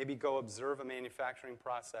manufacturers, maybe go observe a manufacturing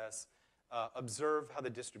process, observe how the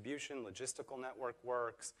distribution, logistical network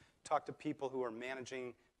works, talk to people who are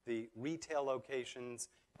managing the retail locations,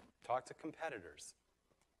 talk to competitors.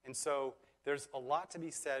 And so there's a lot to be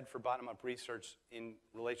said for bottom-up research in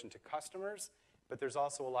relation to customers, but there's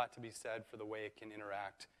also a lot to be said for the way it can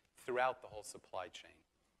interact throughout the whole supply chain.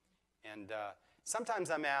 And sometimes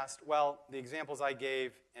I'm asked, well, the examples I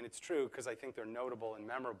gave, and it's true because I think they're notable and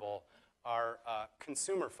memorable, are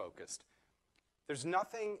consumer-focused. There's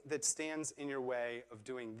nothing that stands in your way of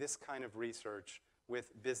doing this kind of research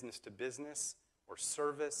with business-to-business or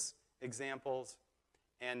service examples.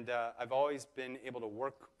 And I've always been able to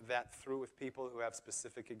work that through with people who have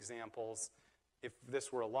specific examples. If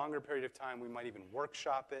this were a longer period of time, we might even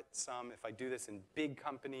workshop it some. If I do this in big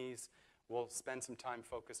companies, we'll spend some time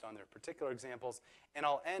focused on their particular examples. And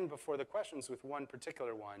I'll end before the questions with one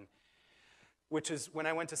particular one, which is when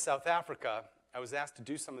I went to South Africa, I was asked to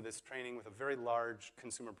do some of this training with a very large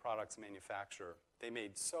consumer products manufacturer. They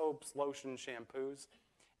made soaps, lotion, shampoos,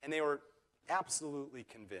 and they were absolutely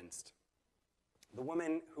convinced. The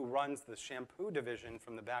woman who runs the shampoo division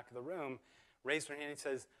from the back of the room raised her hand and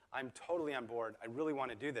says, I'm totally on board. I really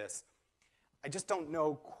want to do this. I just don't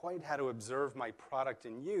know quite how to observe my product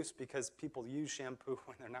in use because people use shampoo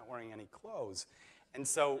when they're not wearing any clothes. And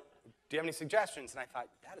so, do you have any suggestions? And I thought,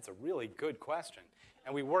 that is a really good question.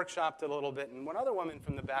 And we workshopped it a little bit. And one other woman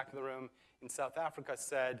from the back of the room in South Africa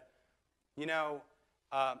said, you know,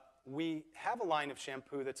 we have a line of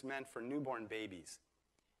shampoo that's meant for newborn babies.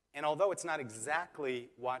 And although it's not exactly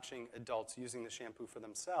watching adults using the shampoo for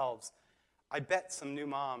themselves, I bet some new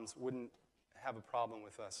moms wouldn't have a problem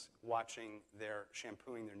with us watching their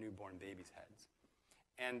shampooing their newborn babies' heads.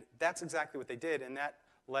 And that's exactly what they did, and that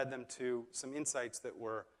led them to some insights that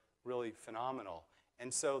were really phenomenal.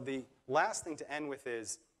 And so the last thing to end with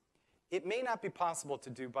is, it may not be possible to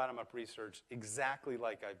do bottom-up research exactly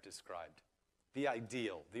like I've described, the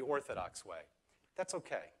ideal, the orthodox way. That's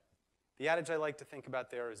okay. The adage I like to think about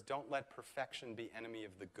there is, don't let perfection be enemy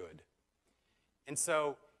of the good. And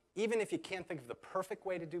so, even if you can't think of the perfect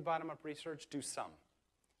way to do bottom-up research, do some.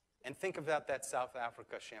 And think about that South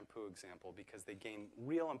Africa shampoo example, because they gain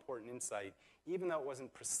real important insight, even though it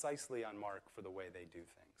wasn't precisely on mark for the way they do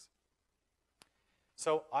things.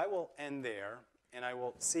 So I will end there, and I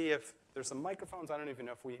will see if there's some microphones. I don't even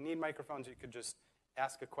know if we need microphones. You could just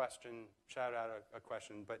ask a question, shout out a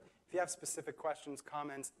question. But if you have specific questions,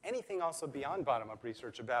 comments, anything also beyond bottom-up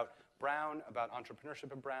research about Brown, about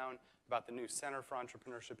entrepreneurship at Brown, about the new Center for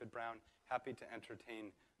Entrepreneurship at Brown, happy to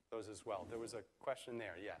entertain those as well. There was a question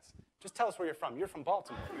there, yes. Just tell us where you're from. You're from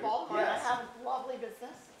Baltimore. I'm from Baltimore, yes. and I have a lovely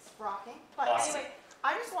business. It's rocking. But Awesome. anyway,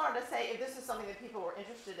 I just wanted to say, if this is something that people were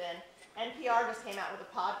interested in, NPR just came out with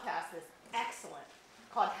a podcast that's excellent,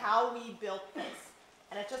 called How We Built This.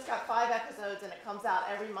 And it just got 5 episodes, and it comes out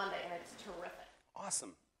every Monday, and it's terrific.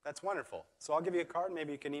 Awesome. That's wonderful. So I'll give you a card.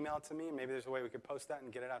 Maybe you can email it to me. Maybe there's a way we could post that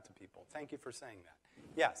and get it out to people. Thank you for saying that.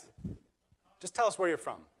 Yes. Just tell us where you're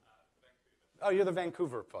from. Oh, you're the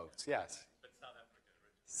Vancouver folks. Yes. But South Africa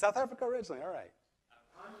originally. South Africa originally. All right.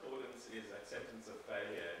 How important is acceptance of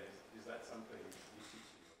failure? Is that something you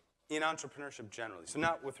teach In entrepreneurship generally. So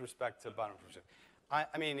not with respect to bottom entrepreneurship.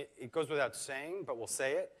 I mean, it goes without saying, but we'll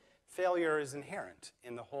say it. Failure is inherent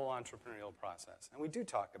in the whole entrepreneurial process. And we do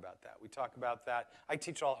talk about that. We talk about that. I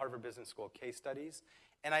teach all Harvard Business School case studies.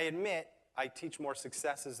 And I admit I teach more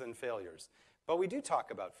successes than failures. But we do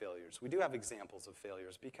talk about failures. We do have examples of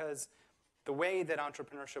failures because the way that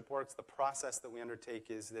entrepreneurship works, the process that we undertake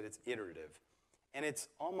is that it's iterative. And it's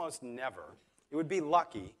almost never. It would be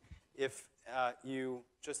lucky if you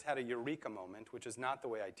just had a eureka moment, which is not the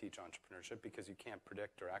way I teach entrepreneurship because you can't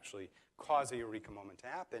predict or actually cause a eureka moment to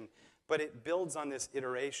happen. But it builds on this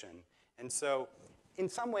iteration. And so in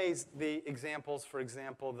some ways, the examples, for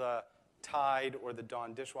example, the Tide or the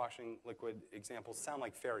Dawn dishwashing liquid examples sound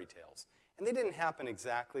like fairy tales. And they didn't happen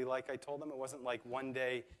exactly like I told them. It wasn't like one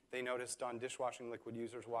day they noticed Dawn dishwashing liquid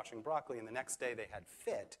users washing broccoli, and the next day they had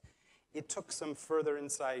fit. It took some further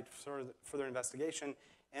insight, further investigation,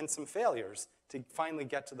 and some failures to finally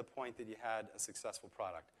get to the point that you had a successful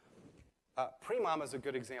product. Pre-Mama is a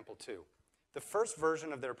good example, too. The first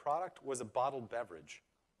version of their product was a bottled beverage.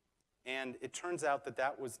 And it turns out that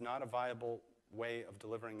that was not a viable way of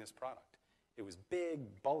delivering this product. It was big,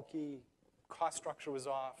 bulky, cost structure was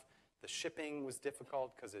off, the shipping was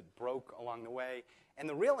difficult because it broke along the way. And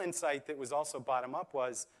the real insight that was also bottom-up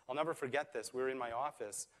was, I'll never forget this, we were in my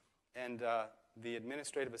office, and the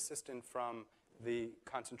administrative assistant from the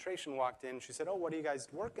concentration walked in. She said, oh, what are you guys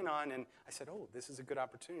working on? And I said, oh, this is a good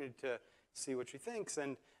opportunity to see what she thinks.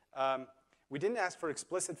 And we didn't ask for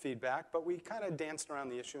explicit feedback, but we kind of danced around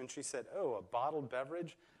the issue. And she said, oh, a bottled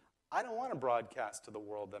beverage? I don't want to broadcast to the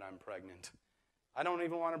world that I'm pregnant. I don't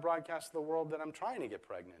even want to broadcast to the world that I'm trying to get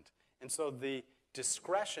pregnant. And so the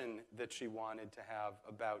discretion that she wanted to have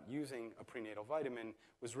about using a prenatal vitamin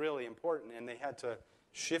was really important. And they had to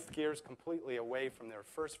shift gears completely away from their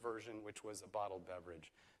first version, which was a bottled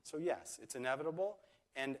beverage. So yes, it's inevitable.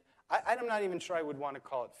 And I'm not even sure I would want to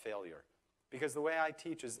call it failure, because the way I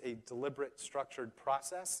teach is a deliberate, structured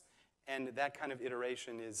process, and that kind of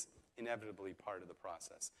iteration is inevitably part of the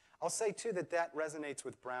process. I'll say, too, that that resonates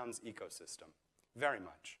with Brown's ecosystem very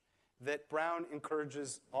much, that Brown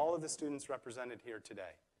encourages all of the students represented here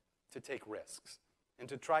today to take risks and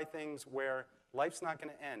to try things where life's not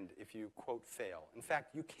going to end if you, quote, fail. In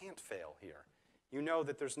fact, you can't fail here. You know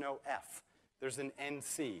that there's no F. There's an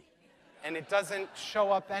NC. And it doesn't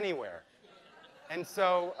show up anywhere. And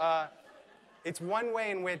so it's one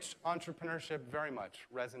way in which entrepreneurship very much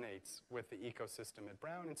resonates with the ecosystem at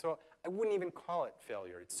Brown. And so I wouldn't even call it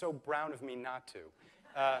failure. It's so Brown of me not to.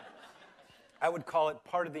 I would call it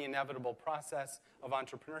part of the inevitable process of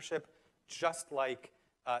entrepreneurship, just like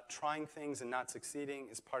trying things and not succeeding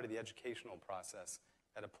is part of the educational process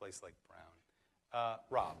at a place like Brown.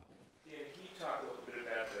 Rob. Yeah, can you talk a little bit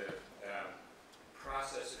about the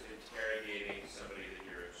process of interrogating somebody that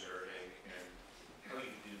you're observing and how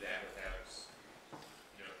you do that without,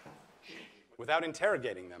 changing? Without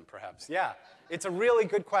interrogating them, perhaps. Yeah, it's a really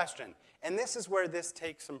good question. And this is where this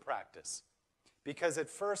takes some practice. Because at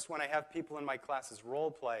first, when I have people in my classes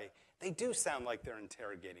role play, they do sound like they're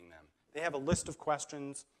interrogating them. They have a list of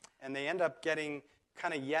questions, and they end up getting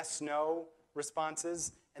kind of yes-no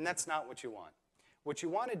responses, and that's not what you want. What you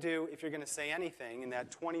want to do, if you're going to say anything, and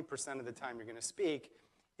that 20% of the time you're going to speak,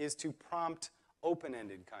 is to prompt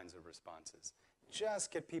open-ended kinds of responses.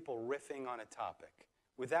 Just get people riffing on a topic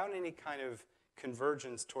without any kind of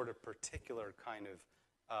convergence toward a particular kind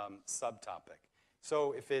of subtopic.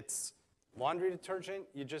 So if it's laundry detergent,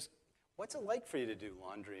 you just, what's it like for you to do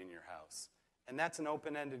laundry in your house? And that's an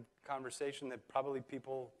open-ended conversation that probably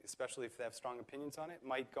people, especially if they have strong opinions on it,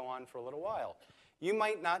 might go on for a little while. You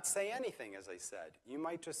might not say anything, as I said. You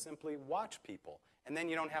might just simply watch people. And then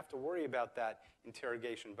you don't have to worry about that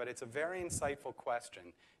interrogation. But it's a very insightful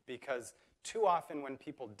question because too often when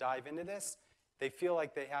people dive into this, they feel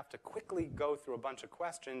like they have to quickly go through a bunch of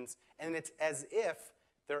questions, and it's as if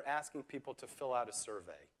they're asking people to fill out a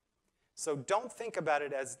survey. So don't think about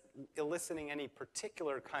it as eliciting any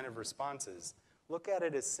particular kind of responses. Look at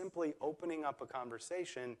it as simply opening up a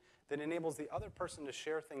conversation that enables the other person to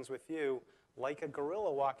share things with you, like a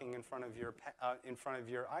gorilla walking in front of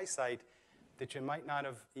your eyesight that you might not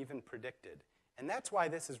have even predicted. And that's why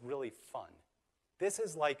this is really fun. This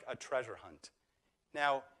is like a treasure hunt.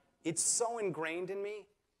 Now, it's so ingrained in me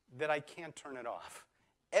that I can't turn it off.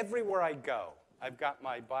 Everywhere I go, I've got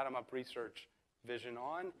my bottom-up research vision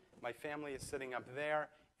on. My family is sitting up there,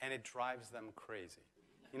 and it drives them crazy.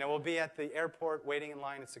 You know, we'll be at the airport waiting in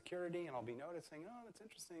line at security, and I'll be noticing, oh, that's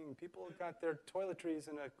interesting. People have got their toiletries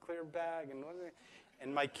in a clear bag.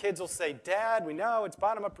 And my kids will say, Dad, we know, it's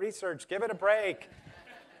bottom-up research. Give it a break.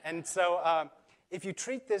 And so if you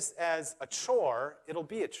treat this as a chore, it'll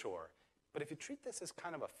be a chore. But if you treat this as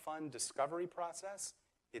kind of a fun discovery process,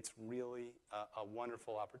 it's really a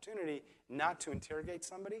wonderful opportunity not to interrogate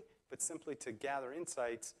somebody, but simply to gather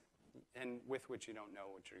insights and with which you don't know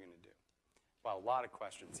what you're going to do. Well, a lot of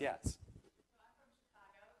questions. Yes?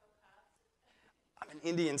 I'm an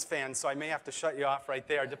Indians fan, so I may have to shut you off right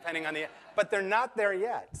there, depending on the... But they're not there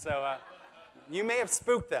yet, so you may have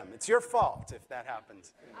spooked them. It's your fault if that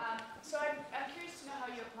happens. So I'm curious to know how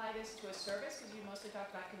you apply this to a service, because you mostly talk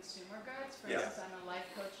about consumer goods. For instance, I'm a life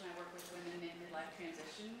coach, and I work with women in midlife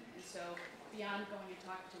transition. And so beyond going and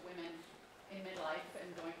talking to women in midlife and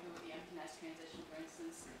going through the empty nest transition, for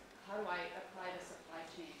instance, how do I apply the supply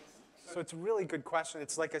chain to something? So it's a really good question.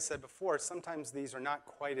 It's like I said before, sometimes these are not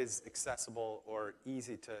quite as accessible or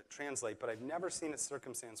easy to translate, but I've never seen a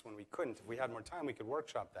circumstance when we couldn't. If we had more time, we could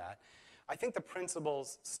workshop that. I think the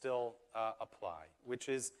principles still apply, which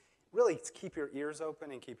is really to keep your ears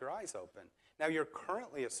open and keep your eyes open. Now, you're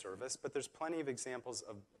currently a service, but there's plenty of examples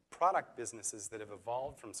of product businesses that have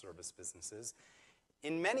evolved from service businesses.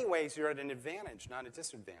 In many ways, you're at an advantage, not a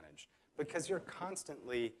disadvantage, because you're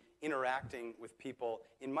constantly interacting with people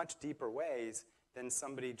in much deeper ways than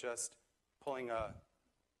somebody just pulling a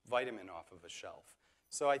vitamin off of a shelf.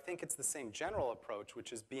 So I think it's the same general approach,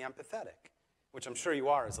 which is be empathetic, which I'm sure you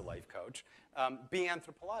are as a life coach. Be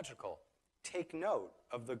anthropological. Take note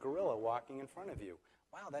of the gorilla walking in front of you.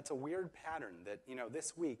 Wow, that's a weird pattern that,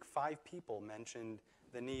 this week 5 people mentioned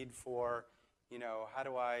the need for, how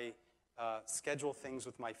do I schedule things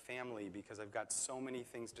with my family because I've got so many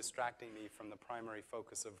things distracting me from the primary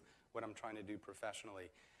focus of what I'm trying to do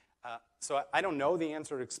professionally. So I don't know the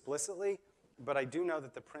answer explicitly, but I do know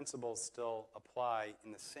that the principles still apply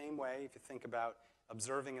in the same way if you think about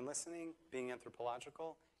observing and listening, being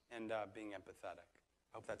anthropological, and being empathetic.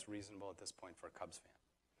 I hope that's reasonable at this point for a Cubs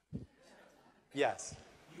fan. Yes?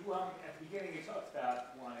 You, at the beginning, you talked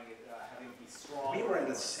about wanting having to be strong. We were in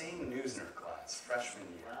the same Neusner class, freshman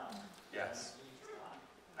year. Wow. Yes.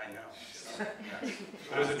 I know.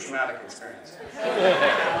 It was a traumatic experience.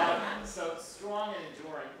 So strong and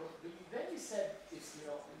enduring. But then you said,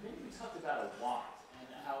 then you talked about a want and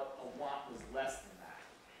how a want was less than that.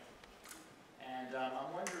 And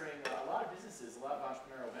I'm wondering, a lot of businesses, a lot of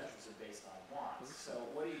entrepreneurial ventures are based on wants. So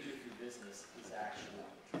what do you do if your business is actually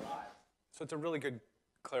drive? So it's a really good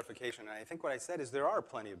clarification. And I think what I said is there are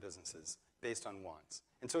plenty of businesses based on wants.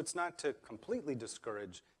 And so it's not to completely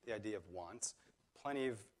discourage the idea of wants. Plenty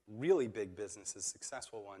of really big businesses,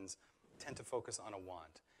 successful ones, tend to focus on a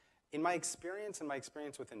want. In my experience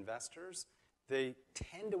with investors, they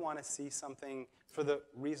tend to want to see something for the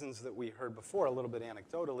reasons that we heard before, a little bit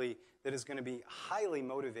anecdotally, that is going to be highly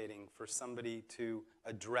motivating for somebody to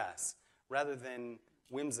address, rather than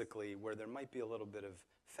whimsically, where there might be a little bit of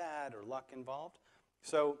fad or luck involved.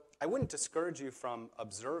 So I wouldn't discourage you from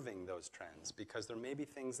observing those trends, because there may be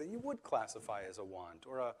things that you would classify as a want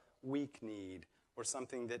or a weak need or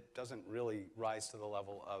something that doesn't really rise to the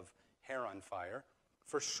level of hair on fire.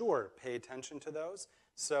 For sure, pay attention to those.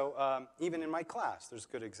 So even in my class, there's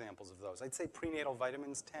good examples of those. I'd say prenatal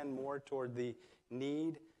vitamins tend more toward the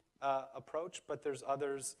need approach, but there's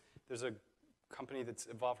others. There's a company that's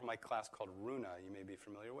evolved from my class called Runa, you may be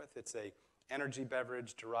familiar with. It's a energy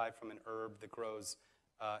beverage derived from an herb that grows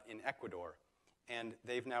in Ecuador. And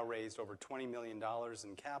they've now raised over $20 million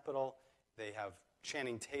in capital. They have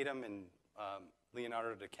Channing Tatum and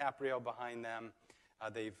Leonardo DiCaprio behind them.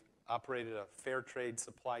 They've operated a fair trade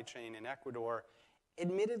supply chain in Ecuador.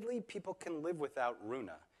 Admittedly, people can live without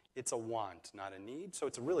Runa. It's a want, not a need. So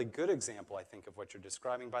it's a really good example, I think, of what you're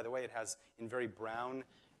describing. By the way, it has, in very brown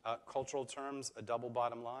cultural terms, a double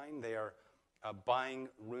bottom line. They are buying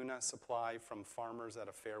Runa supply from farmers at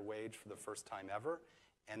a fair wage for the first time ever,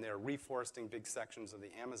 and they're reforesting big sections of the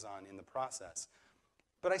Amazon in the process.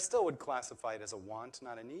 But I still would classify it as a want,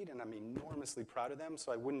 not a need, and I'm enormously proud of them,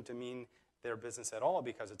 so I wouldn't demean their business at all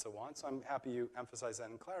because it's a want, so I'm happy you emphasize that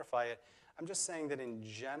and clarify it. I'm just saying that in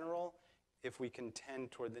general, if we can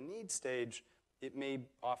tend toward the need stage, it may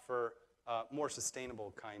offer more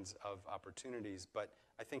sustainable kinds of opportunities, but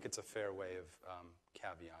I think it's a fair way of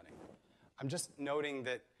caveating. I'm just noting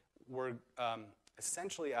that we're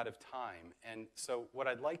essentially out of time, and so what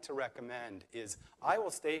I'd like to recommend is I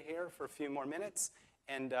will stay here for a few more minutes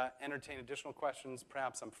and entertain additional questions,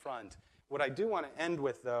 perhaps up front. What I do want to end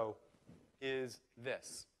with, though, is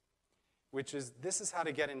this, which is this is how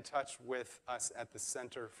to get in touch with us at the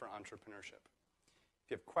Center for Entrepreneurship. If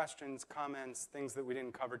you have questions, comments, things that we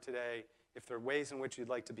didn't cover today, if there are ways in which you'd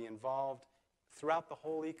like to be involved throughout the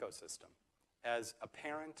whole ecosystem, as a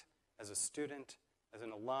parent, as a student, as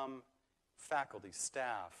an alum, faculty,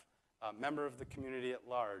 staff, member of the community at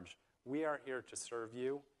large, we are here to serve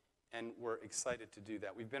you, and we're excited to do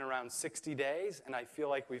that. We've been around 60 days, and I feel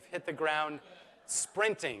like we've hit the ground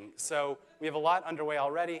sprinting. So we have a lot underway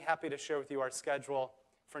already. Happy to share with you our schedule.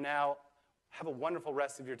 For now, have a wonderful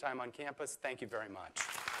rest of your time on campus. Thank you very much.